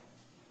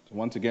So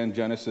once again,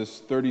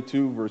 Genesis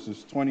 32,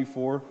 verses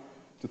 24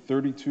 to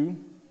 32.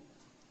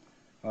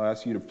 I'll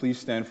ask you to please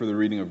stand for the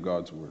reading of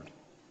God's word.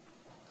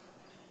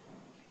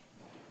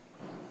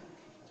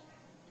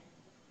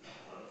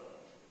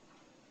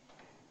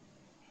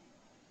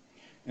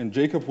 And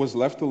Jacob was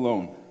left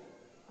alone,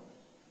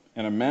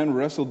 and a man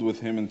wrestled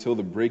with him until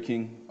the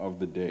breaking of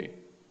the day.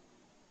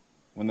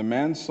 When the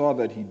man saw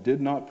that he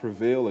did not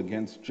prevail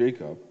against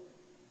Jacob,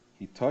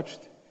 he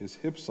touched his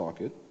hip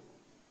socket,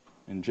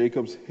 and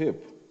Jacob's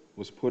hip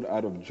was put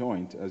out of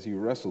joint as he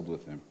wrestled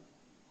with him.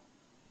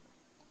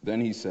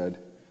 Then he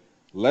said,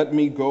 "Let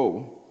me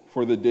go,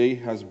 for the day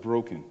has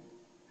broken."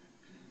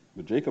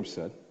 But Jacob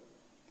said,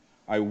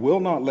 "I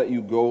will not let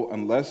you go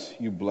unless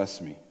you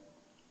bless me."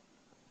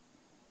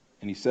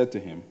 And he said to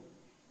him,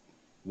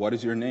 "What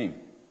is your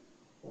name?"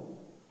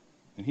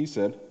 And he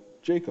said,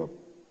 "Jacob."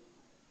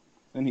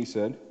 Then he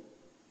said,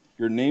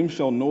 "Your name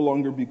shall no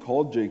longer be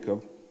called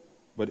Jacob,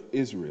 but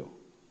Israel,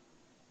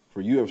 for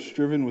you have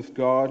striven with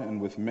God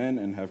and with men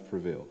and have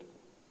prevailed."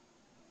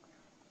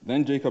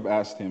 Then Jacob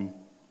asked him,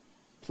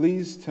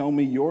 "Please tell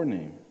me your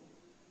name."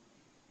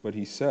 But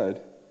he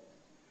said,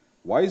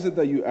 "Why is it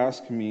that you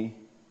ask me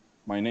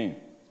my name?"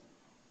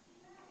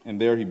 And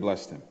there he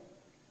blessed him.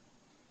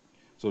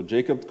 So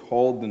Jacob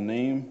called the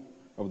name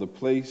of the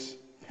place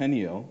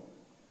Peniel,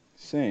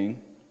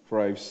 saying, "For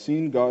I have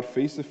seen God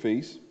face to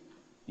face,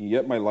 and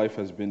yet my life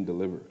has been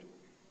delivered."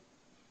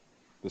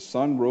 The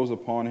sun rose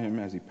upon him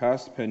as he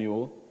passed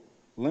Peniel,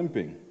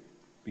 limping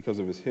because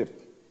of his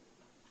hip.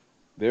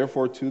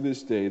 Therefore, to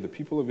this day, the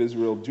people of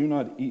Israel do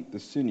not eat the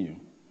sinew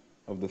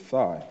of the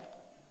thigh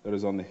that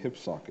is on the hip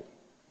socket,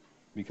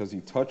 because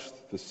he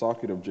touched the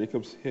socket of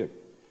Jacob's hip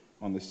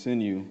on the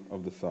sinew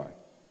of the thigh.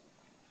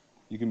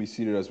 You can be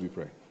seated as we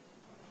pray.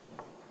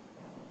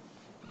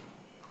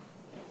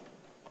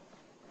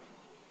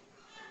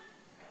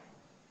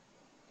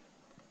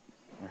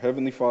 Our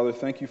Heavenly Father,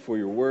 thank you for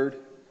your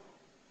word.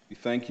 We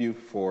thank you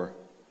for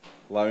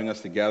allowing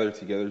us to gather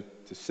together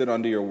to sit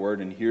under your word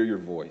and hear your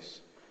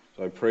voice.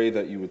 So I pray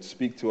that you would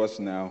speak to us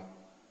now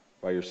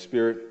by your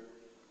Spirit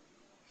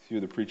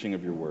through the preaching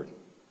of your word.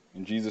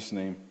 In Jesus'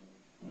 name,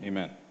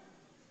 amen.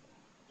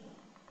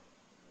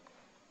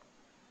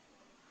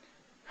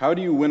 How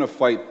do you win a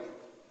fight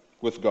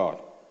with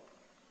God?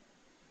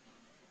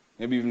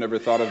 Maybe you've never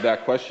thought of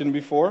that question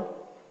before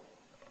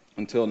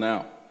until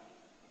now.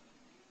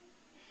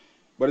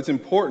 But it's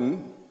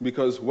important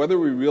because whether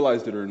we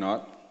realized it or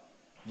not,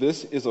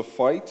 this is a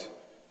fight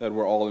that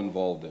we're all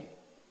involved in.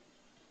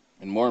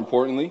 And more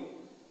importantly,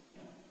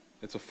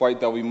 it's a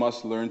fight that we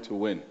must learn to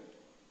win.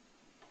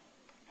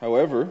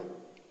 However,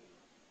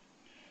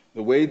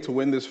 the way to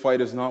win this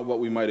fight is not what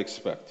we might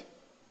expect.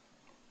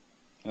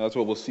 And that's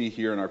what we'll see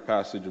here in our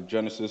passage of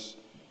Genesis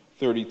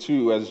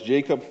 32 as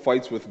Jacob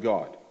fights with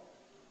God.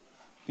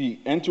 He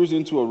enters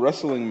into a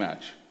wrestling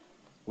match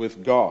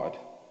with God.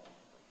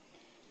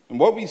 And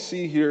what we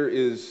see here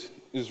is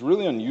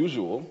really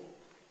unusual.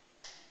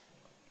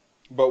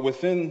 But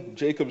within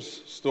Jacob's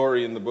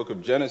story in the book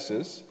of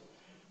Genesis,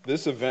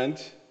 this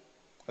event,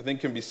 I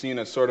think, can be seen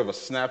as sort of a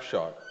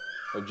snapshot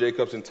of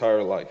Jacob's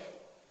entire life,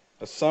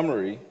 a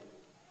summary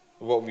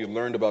of what we've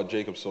learned about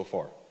Jacob so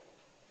far.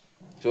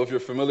 So if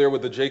you're familiar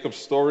with the Jacob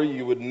story,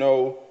 you would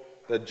know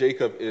that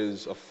Jacob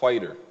is a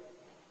fighter.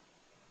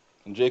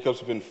 And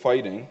Jacob's been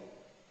fighting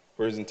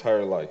for his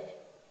entire life.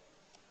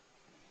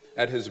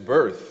 At his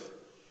birth,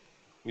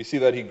 we see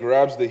that he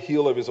grabs the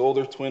heel of his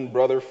older twin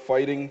brother,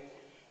 fighting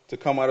to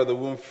come out of the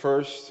womb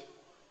first,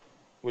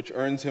 which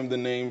earns him the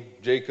name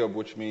Jacob,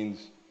 which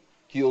means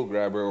heel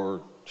grabber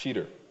or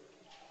cheater.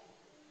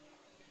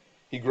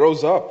 He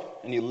grows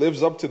up and he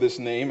lives up to this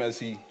name as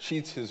he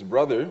cheats his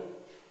brother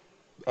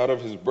out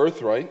of his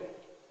birthright.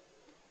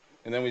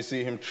 And then we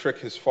see him trick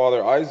his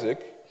father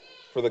Isaac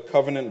for the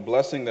covenant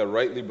blessing that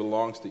rightly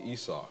belongs to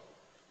Esau,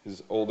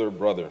 his older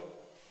brother.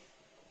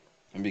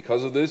 And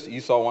because of this,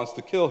 Esau wants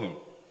to kill him.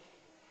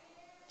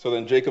 So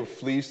then Jacob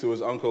flees to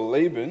his uncle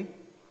Laban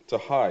to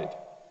hide.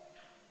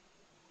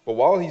 But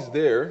while he's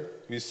there,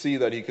 we see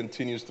that he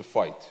continues to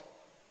fight.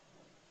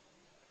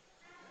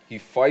 He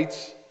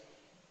fights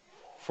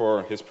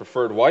for his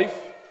preferred wife,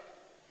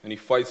 and he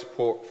fights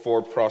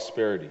for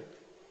prosperity.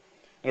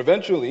 And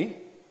eventually,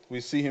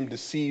 we see him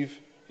deceive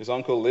his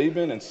uncle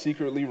Laban and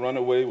secretly run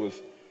away with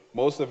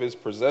most of his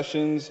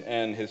possessions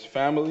and his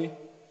family.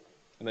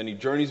 And then he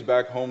journeys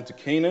back home to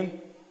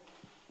Canaan.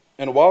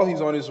 And while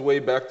he's on his way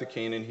back to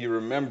Canaan, he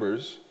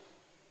remembers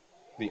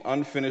the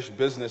unfinished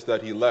business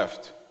that he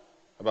left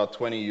about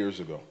 20 years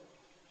ago.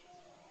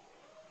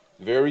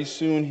 Very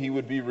soon, he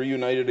would be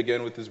reunited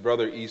again with his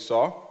brother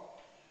Esau.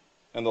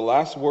 And the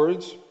last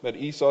words that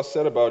Esau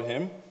said about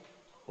him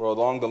were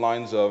along the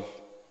lines of,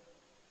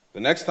 "The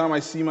next time I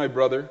see my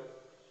brother,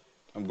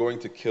 I'm going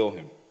to kill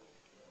him."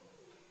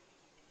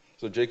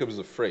 So Jacob is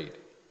afraid.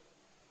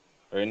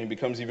 Right? And he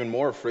becomes even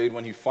more afraid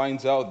when he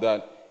finds out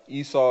that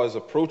Esau is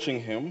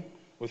approaching him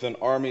with an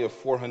army of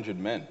 400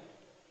 men.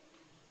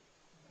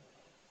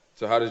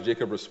 So how does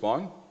Jacob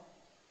respond?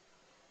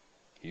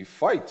 He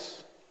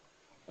fights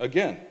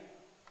again.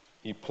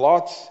 He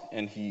plots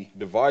and he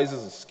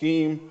devises a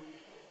scheme,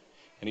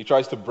 and he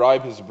tries to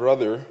bribe his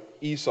brother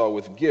Esau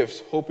with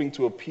gifts, hoping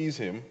to appease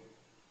him.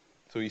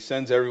 So he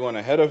sends everyone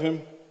ahead of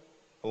him,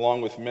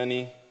 along with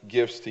many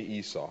gifts to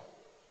Esau.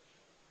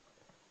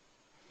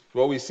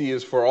 What we see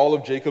is for all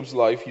of Jacob's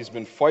life, he's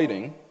been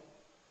fighting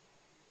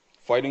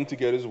to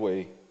get his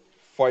way,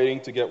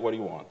 fighting to get what he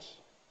wants.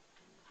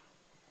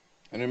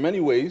 And in many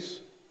ways,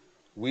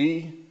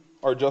 we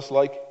are just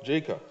like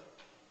Jacob.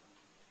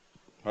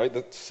 Right?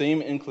 The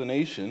same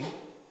inclination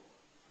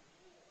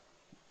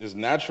is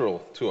natural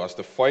to us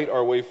to fight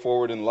our way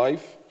forward in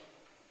life.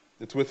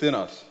 It's within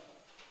us.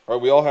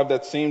 Right? We all have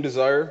that same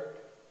desire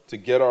to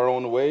get our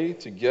own way,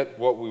 to get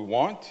what we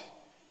want,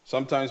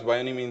 sometimes by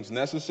any means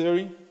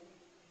necessary.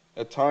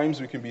 At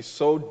times we can be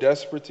so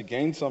desperate to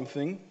gain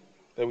something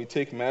that we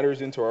take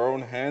matters into our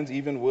own hands,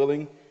 even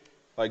willing,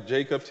 like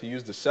Jacob, to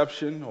use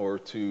deception or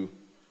to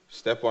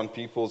step on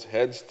people's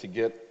heads to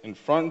get in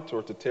front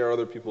or to tear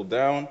other people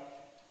down.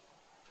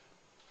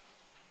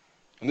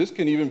 And this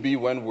can even be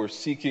when we're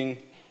seeking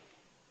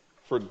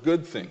for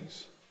good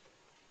things.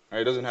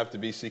 Right? It doesn't have to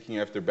be seeking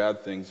after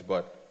bad things,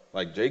 but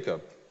like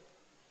Jacob,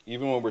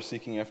 even when we're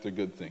seeking after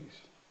good things.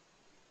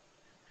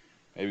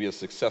 Maybe a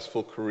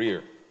successful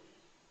career,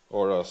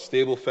 or a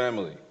stable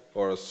family,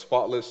 or a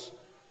spotless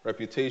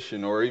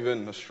reputation, or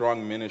even a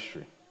strong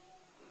ministry.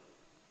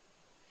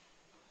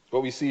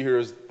 What we see here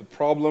is the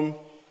problem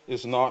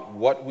is not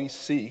what we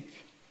seek,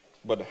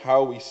 but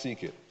how we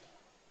seek it.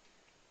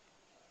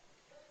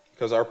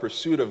 Because our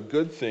pursuit of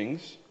good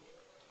things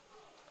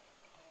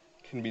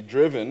can be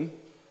driven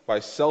by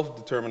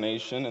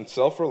self-determination and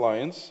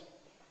self-reliance.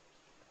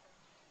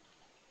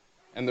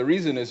 And the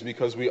reason is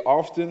because we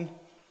often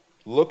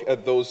look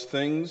at those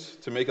things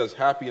to make us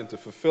happy and to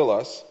fulfill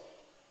us,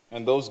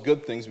 and those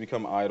good things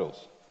become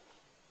idols.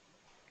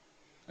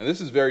 And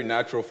this is very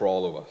natural for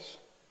all of us.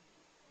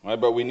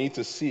 Right? But we need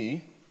to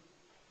see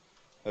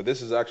that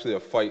this is actually a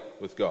fight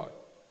with God.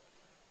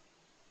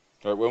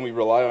 Right? When we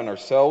rely on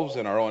ourselves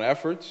and our own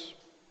efforts,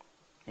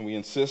 and we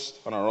insist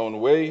on our own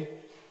way,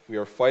 we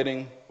are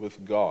fighting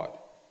with God.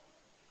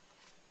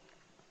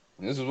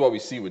 And this is what we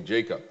see with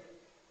Jacob.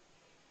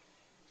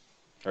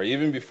 Right?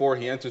 Even before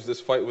he enters this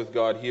fight with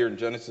God here in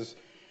Genesis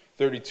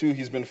 32,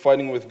 he's been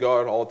fighting with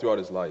God all throughout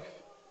his life.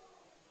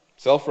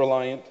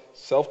 Self-reliant,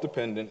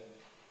 self-dependent,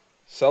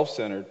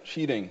 self-centered,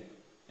 cheating,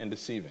 and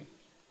deceiving.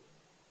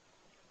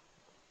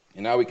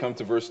 And now we come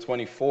to verse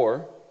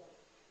 24,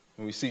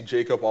 and we see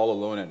Jacob all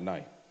alone at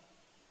night.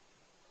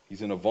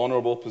 He's in a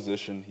vulnerable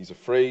position. He's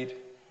afraid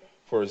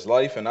for his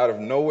life, and out of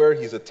nowhere,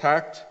 he's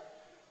attacked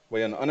by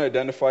an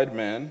unidentified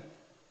man,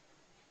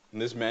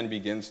 and this man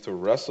begins to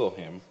wrestle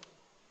him,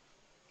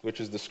 which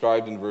is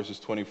described in verses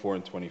 24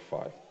 and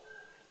 25.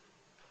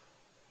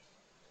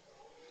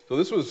 So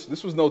this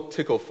was no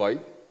tickle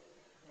fight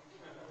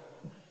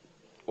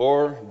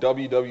or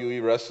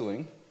WWE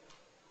wrestling.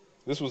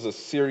 This was a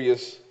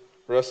serious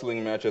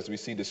wrestling match, as we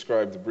see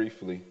described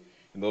briefly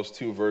in those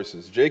two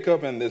verses.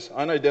 Jacob and this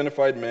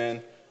unidentified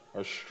man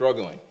are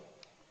struggling.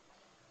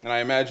 And I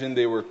imagine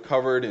they were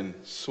covered in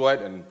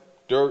sweat and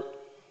dirt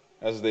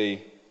as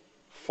they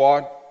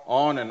fought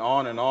on and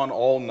on and on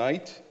all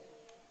night,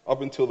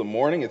 up until the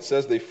morning. It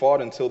says they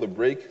fought until the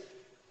break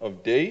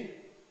of day.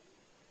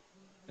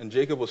 And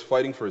Jacob was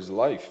fighting for his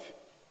life.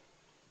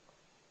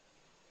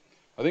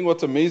 I think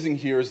what's amazing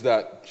here is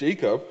that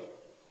Jacob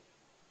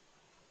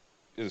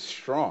is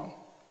strong.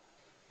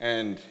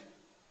 And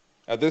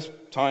at this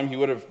time, he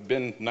would have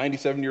been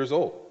 97 years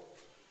old.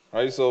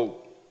 Right?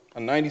 So a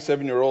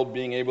 97-year-old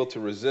being able to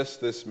resist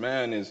this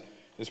man is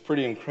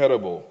pretty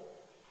incredible.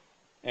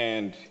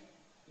 And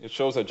it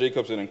shows that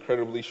Jacob's an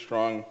incredibly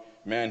strong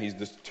man. He's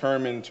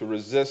determined to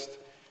resist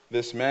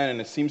this man,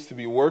 and it seems to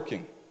be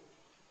working.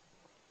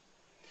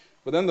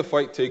 But then the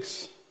fight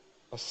takes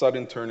a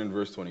sudden turn in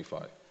verse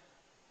 25.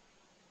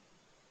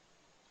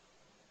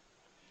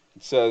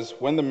 It says,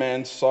 "When the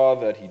man saw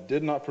that he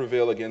did not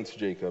prevail against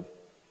Jacob,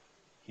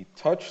 he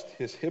touched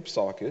his hip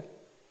socket,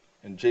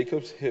 and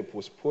Jacob's hip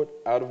was put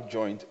out of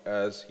joint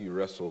as he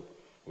wrestled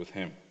with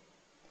him."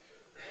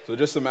 So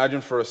just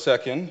imagine for a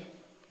second,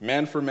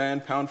 man for man,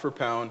 pound for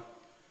pound,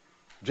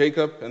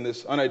 Jacob and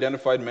this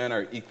unidentified man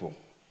are equal.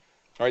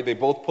 All right, they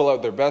both pull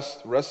out their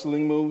best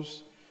wrestling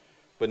moves,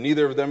 but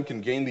neither of them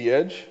can gain the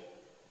edge.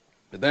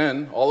 But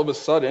then, all of a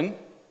sudden,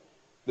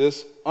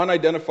 this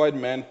unidentified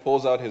man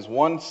pulls out his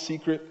one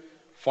secret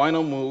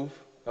final move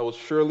that will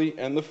surely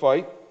end the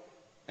fight,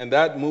 and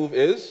that move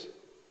is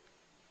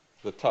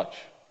the touch.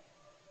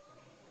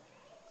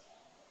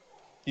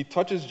 He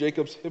touches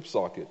Jacob's hip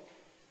socket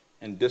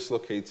and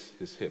dislocates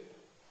his hip.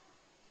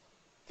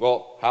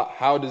 Well,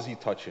 how does he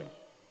touch him?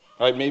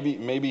 All right,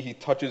 maybe he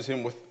touches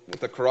him with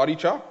a karate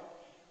chop.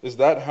 Is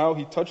that how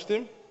he touched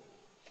him?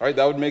 All right,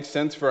 that would make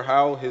sense for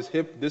how his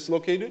hip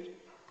dislocated.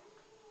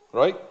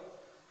 Right?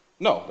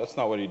 No, that's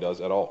not what he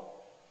does at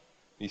all.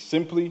 He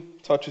simply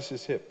touches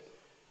his hip.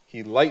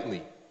 He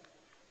lightly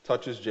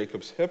touches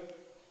Jacob's hip,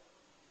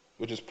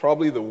 which is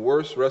probably the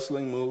worst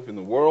wrestling move in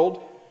the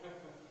world,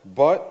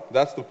 but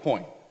that's the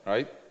point,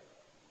 right?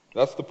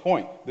 That's the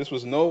point. This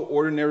was no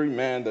ordinary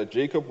man that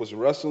Jacob was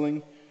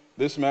wrestling.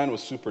 This man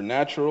was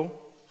supernatural.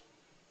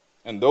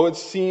 And though it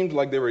seemed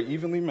like they were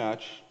evenly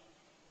matched,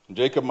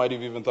 Jacob might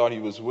have even thought he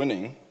was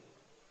winning,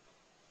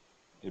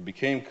 it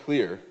became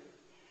clear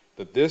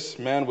that this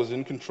man was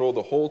in control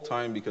the whole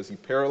time because he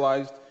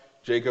paralyzed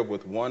Jacob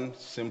with one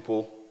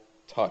simple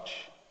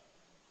touch.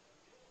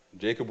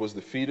 Jacob was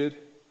defeated,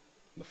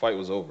 and the fight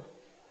was over.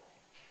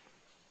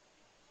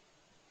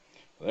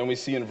 Then we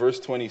see in verse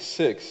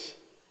 26,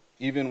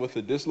 even with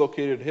a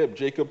dislocated hip,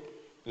 Jacob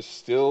is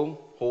still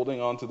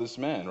holding on to this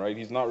man, right?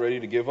 He's not ready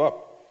to give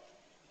up.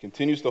 He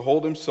continues to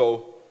hold him,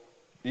 so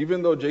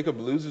even though Jacob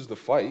loses the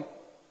fight,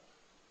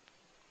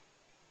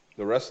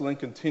 the wrestling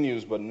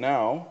continues, but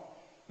now,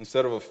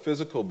 instead of a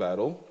physical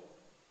battle,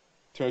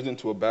 it turns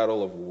into a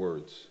battle of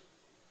words.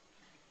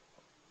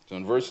 So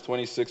in verse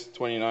 26 to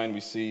 29,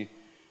 we see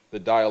the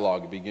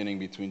dialogue beginning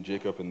between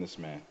Jacob and this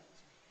man.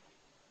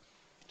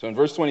 So in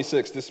verse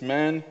 26, this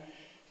man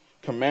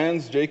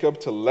commands Jacob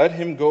to let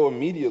him go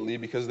immediately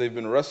because they've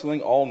been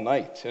wrestling all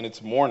night and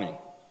it's morning.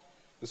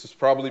 This is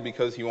probably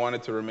because he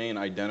wanted to remain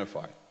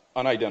unidentified.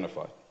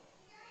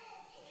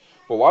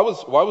 But why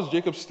was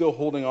Jacob still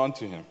holding on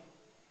to him?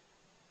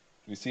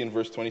 We see in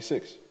verse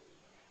 26.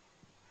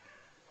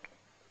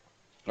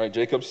 All right,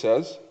 Jacob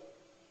says,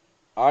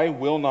 I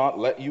will not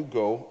let you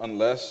go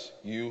unless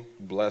you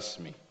bless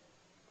me.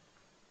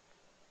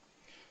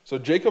 So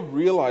Jacob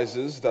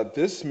realizes that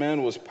this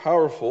man was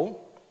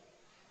powerful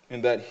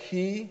and that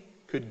he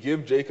could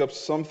give Jacob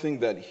something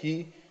that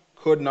he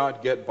could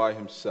not get by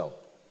himself.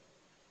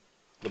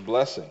 The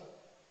blessing.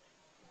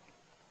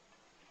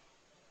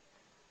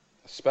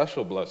 A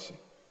special blessing.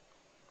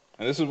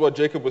 And this is what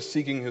Jacob was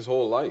seeking his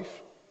whole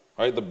life.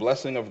 Right? The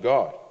blessing of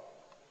God.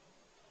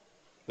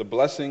 The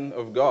blessing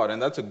of God.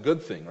 And that's a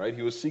good thing, right?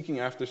 He was seeking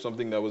after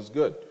something that was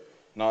good,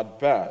 not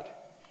bad.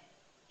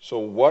 So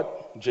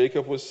what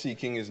Jacob was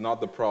seeking is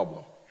not the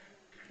problem.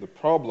 The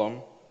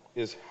problem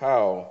is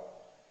how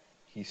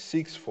he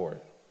seeks for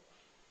it.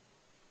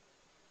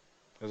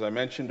 As I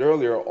mentioned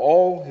earlier,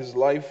 all his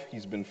life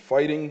he's been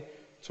fighting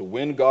to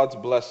win God's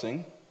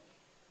blessing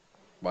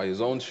by his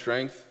own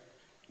strength,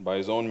 by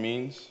his own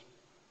means.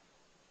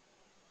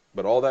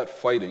 But all that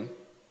fighting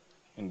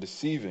and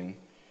deceiving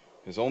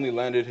has only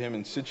landed him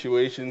in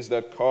situations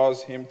that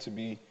cause him to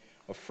be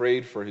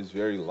afraid for his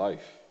very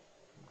life.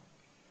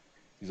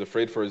 He's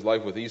afraid for his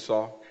life with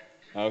Esau.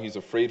 Now he's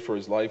afraid for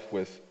his life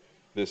with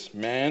this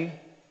man.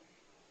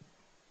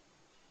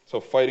 So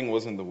fighting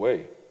wasn't the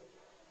way.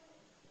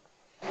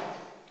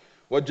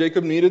 What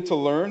Jacob needed to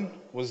learn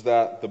was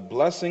that the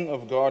blessing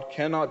of God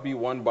cannot be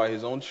won by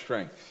his own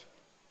strength,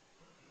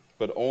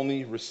 but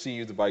only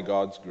received by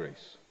God's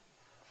grace.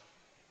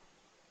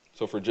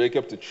 So for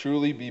Jacob to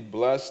truly be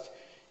blessed,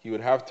 he would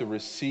have to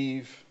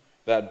receive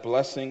that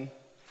blessing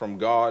from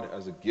God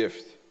as a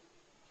gift.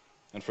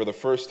 And for the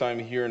first time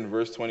here in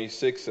verse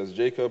 26, as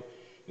Jacob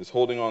is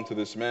holding on to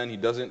this man, he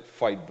doesn't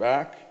fight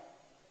back,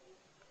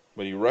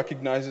 but he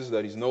recognizes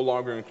that he's no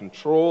longer in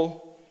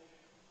control,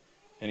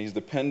 and he's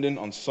dependent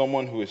on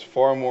someone who is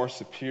far more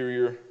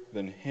superior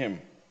than him.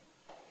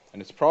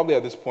 And it's probably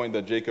at this point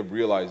that Jacob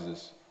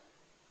realizes,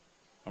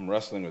 I'm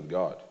wrestling with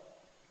God.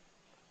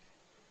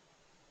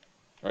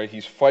 Right?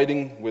 He's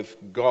fighting with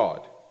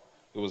God.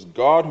 It was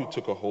God who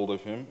took a hold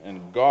of him,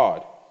 and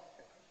God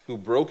who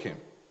broke him.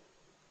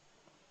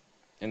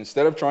 And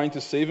instead of trying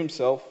to save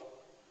himself,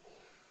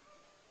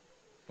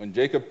 when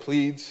Jacob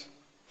pleads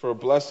for a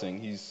blessing,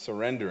 he's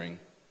surrendering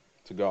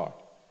to God.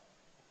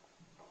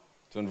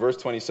 So in verse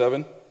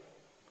 27,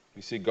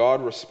 we see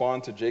God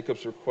respond to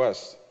Jacob's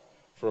request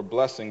for a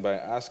blessing by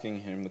asking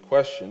him the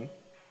question,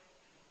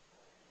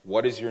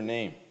 what is your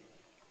name?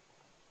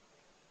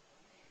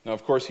 Now,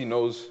 of course, he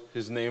knows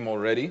his name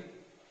already,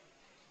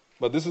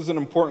 but this is an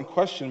important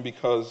question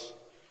because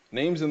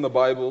names in the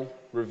Bible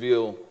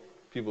reveal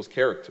people's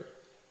character.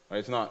 Right?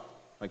 It's not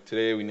like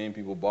today we name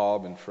people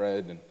Bob and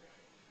Fred, and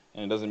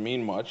it doesn't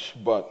mean much,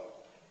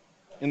 but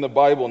in the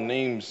Bible,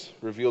 names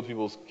reveal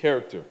people's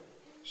character.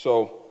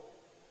 So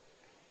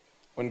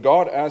when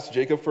God asks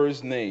Jacob for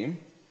his name,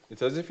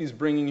 it's as if he's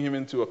bringing him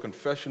into a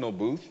confessional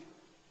booth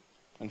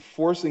and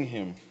forcing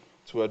him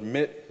to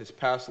admit his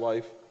past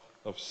life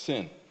of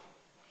sin.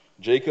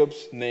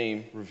 Jacob's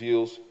name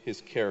reveals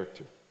his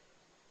character.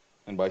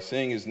 And by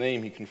saying his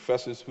name, he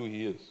confesses who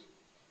he is.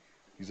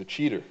 He's a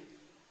cheater,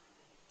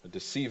 a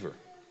deceiver,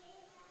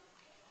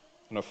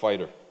 and a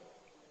fighter.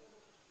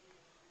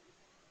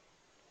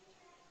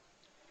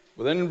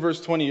 But then in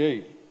verse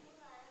 28,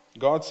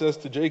 God says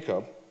to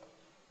Jacob,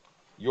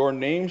 your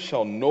name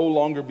shall no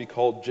longer be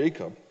called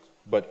Jacob,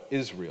 but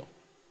Israel.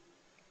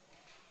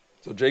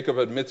 So Jacob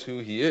admits who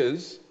he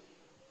is,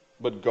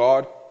 but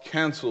God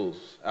cancels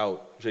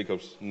out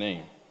Jacob's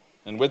name.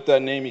 And with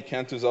that name, he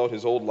cancels out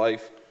his old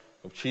life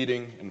of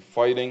cheating and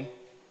fighting.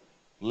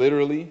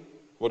 Literally,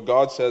 what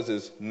God says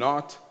is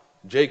not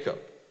Jacob.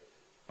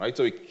 Right?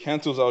 So he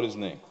cancels out his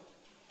name.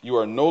 You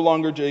are no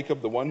longer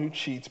Jacob, the one who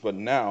cheats, but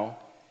now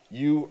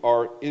you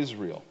are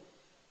Israel,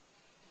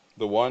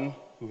 the one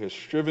who has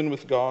striven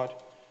with God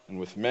and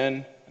with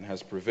men, and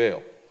has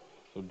prevailed.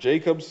 So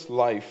Jacob's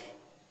life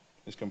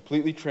is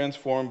completely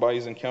transformed by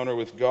his encounter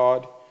with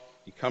God.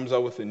 He comes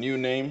out with a new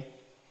name,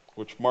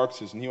 which marks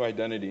his new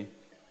identity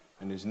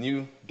and his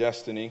new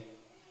destiny.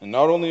 And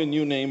not only a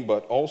new name,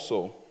 but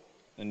also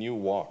a new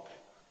walk,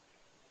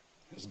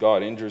 as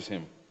God injures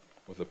him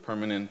with a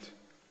permanent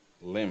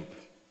limp,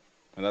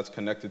 and that's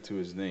connected to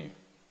his name.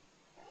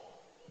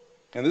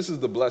 And this is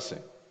the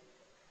blessing,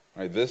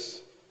 right?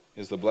 This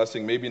is the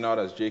blessing, maybe not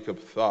as Jacob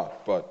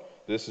thought, but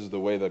this is the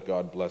way that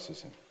God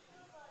blesses him.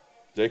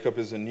 Jacob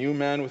is a new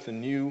man with a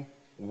new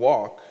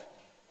walk.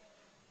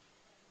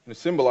 And it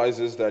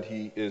symbolizes that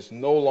he is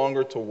no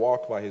longer to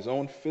walk by his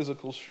own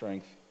physical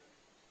strength,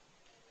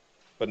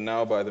 but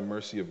now by the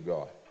mercy of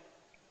God.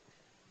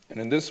 And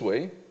in this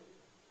way,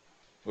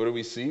 what do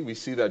we see? We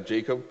see that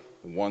Jacob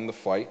won the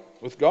fight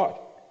with God.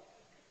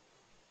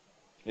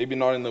 Maybe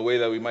not in the way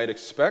that we might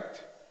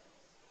expect,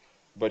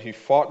 but he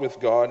fought with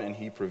God and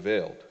he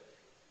prevailed.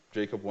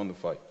 Jacob won the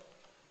fight.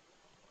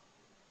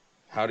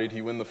 How did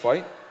he win the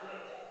fight?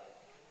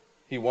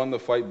 He won the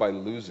fight by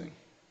losing.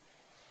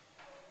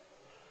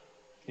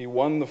 He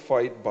won the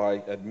fight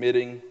by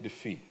admitting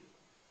defeat.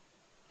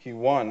 He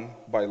won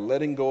by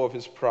letting go of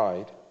his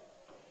pride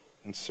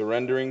and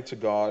surrendering to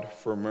God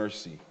for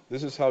mercy.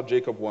 This is how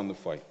Jacob won the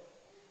fight.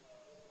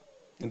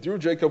 And through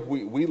Jacob,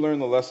 we learn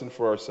the lesson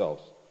for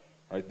ourselves.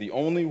 Right? The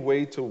only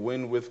way to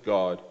win with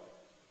God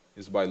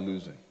is by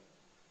losing,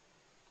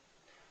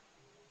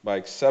 by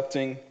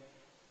accepting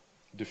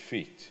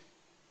defeat,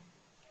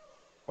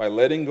 by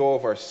letting go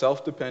of our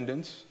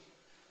self-dependence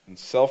and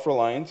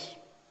self-reliance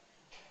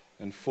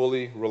and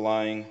fully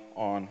relying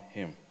on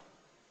Him.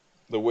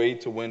 The way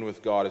to win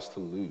with God is to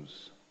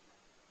lose.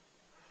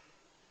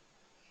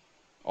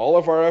 All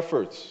of our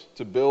efforts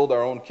to build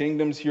our own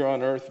kingdoms here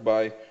on earth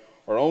by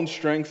our own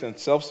strength and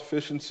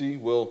self-sufficiency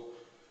will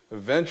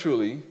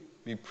eventually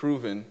be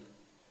proven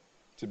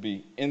to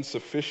be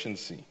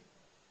insufficiency.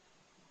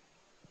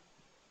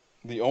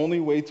 The only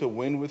way to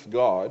win with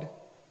God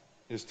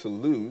is to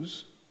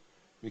lose,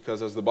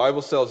 because as the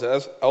Bible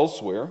says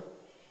elsewhere,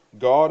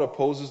 God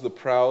opposes the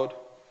proud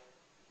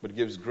but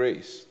gives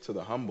grace to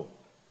the humble.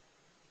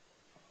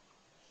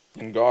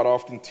 And God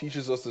often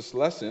teaches us this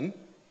lesson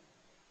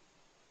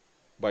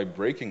by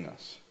breaking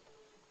us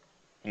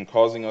and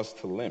causing us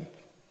to limp.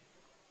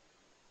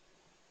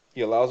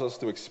 He allows us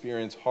to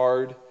experience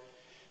hard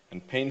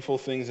and painful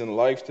things in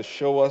life to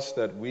show us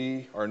that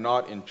we are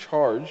not in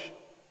charge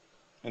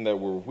and that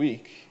we're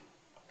weak.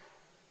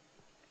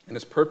 And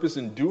His purpose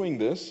in doing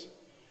this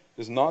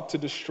is not to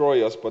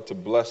destroy us, but to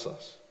bless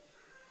us.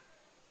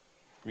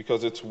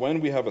 Because it's when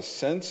we have a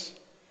sense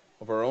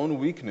of our own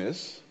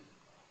weakness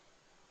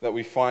that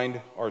we find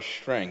our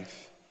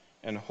strength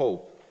and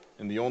hope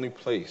in the only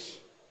place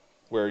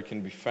where it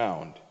can be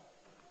found,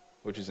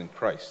 which is in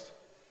Christ.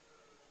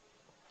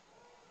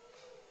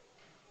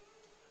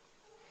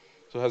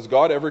 So has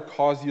God ever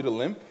caused you to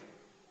limp?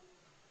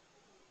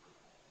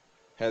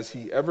 Has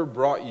He ever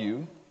brought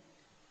you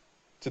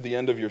to the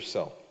end of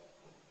yourself?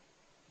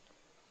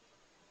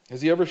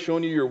 Has He ever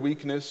shown you your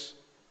weakness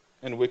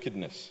and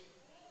wickedness?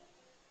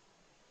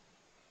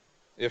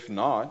 If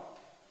not,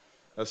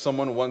 as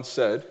someone once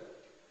said,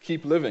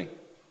 keep living.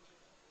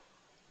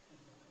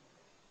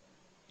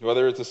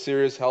 Whether it's a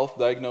serious health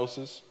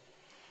diagnosis,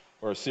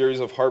 or a series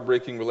of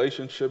heartbreaking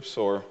relationships,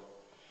 or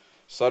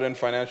sudden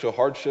financial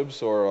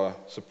hardships, or a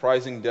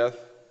surprising death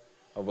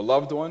of a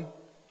loved one,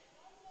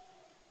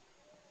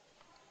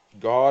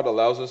 God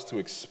allows us to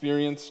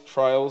experience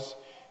trials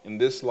in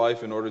this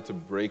life in order to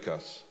break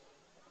us,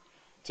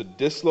 to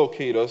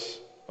dislocate us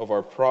of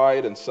our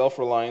pride and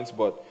self-reliance,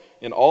 but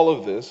in all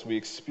of this, we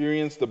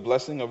experience the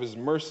blessing of His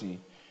mercy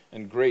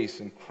and grace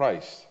in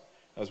Christ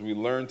as we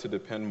learn to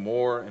depend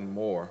more and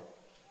more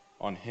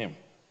on Him.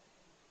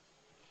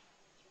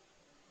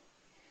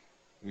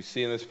 We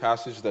see in this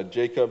passage that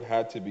Jacob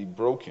had to be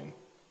broken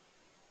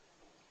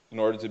in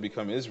order to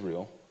become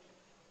Israel.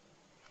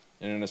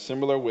 And in a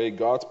similar way,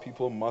 God's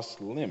people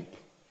must limp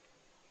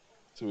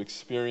to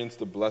experience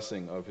the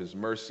blessing of His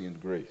mercy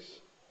and grace.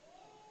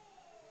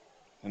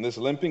 And this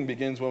limping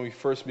begins when we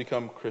first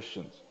become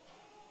Christians,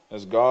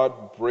 as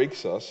God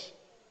breaks us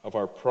of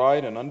our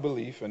pride and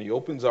unbelief, and He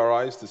opens our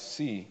eyes to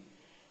see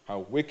how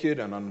wicked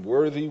and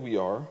unworthy we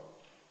are,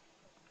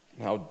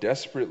 and how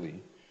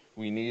desperately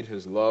we need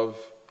His love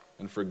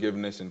and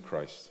forgiveness in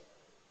Christ.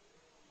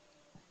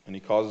 And He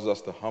causes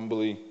us to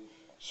humbly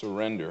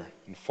surrender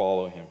and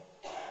follow Him.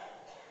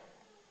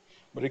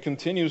 But it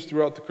continues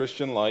throughout the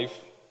Christian life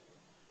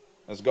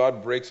as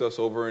God breaks us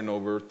over and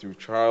over through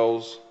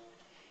trials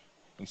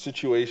and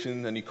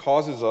situations, and He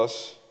causes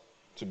us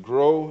to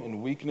grow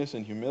in weakness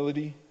and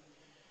humility,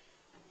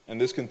 and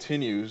this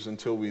continues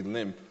until we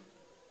limp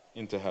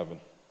into heaven.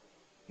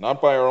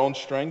 Not by our own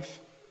strength,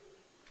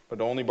 but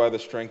only by the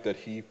strength that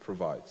He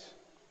provides.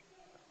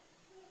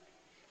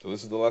 So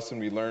this is the lesson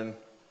we learn.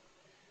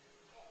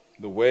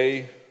 The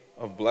way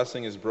of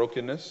blessing is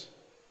brokenness.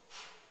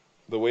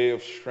 The way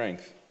of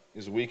strength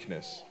is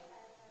weakness.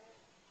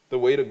 The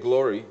way to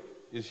glory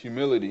is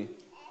humility.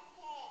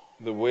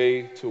 the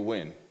way to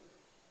win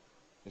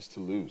is to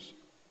lose.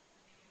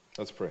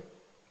 Let's pray.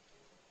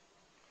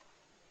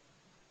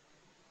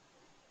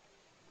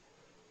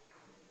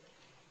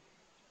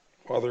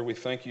 Father, we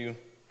thank you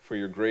for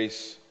your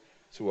grace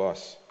to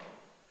us.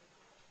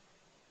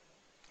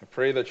 I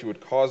pray that you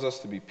would cause us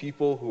to be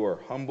people who are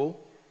humble,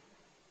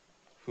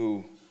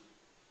 who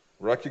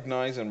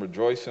recognize and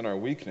rejoice in our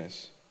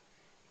weakness,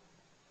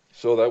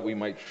 so that we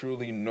might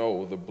truly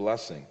know the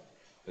blessing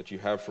that you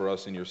have for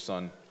us in your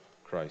Son,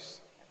 Christ.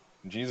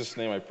 In Jesus'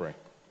 name I pray.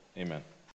 Amen.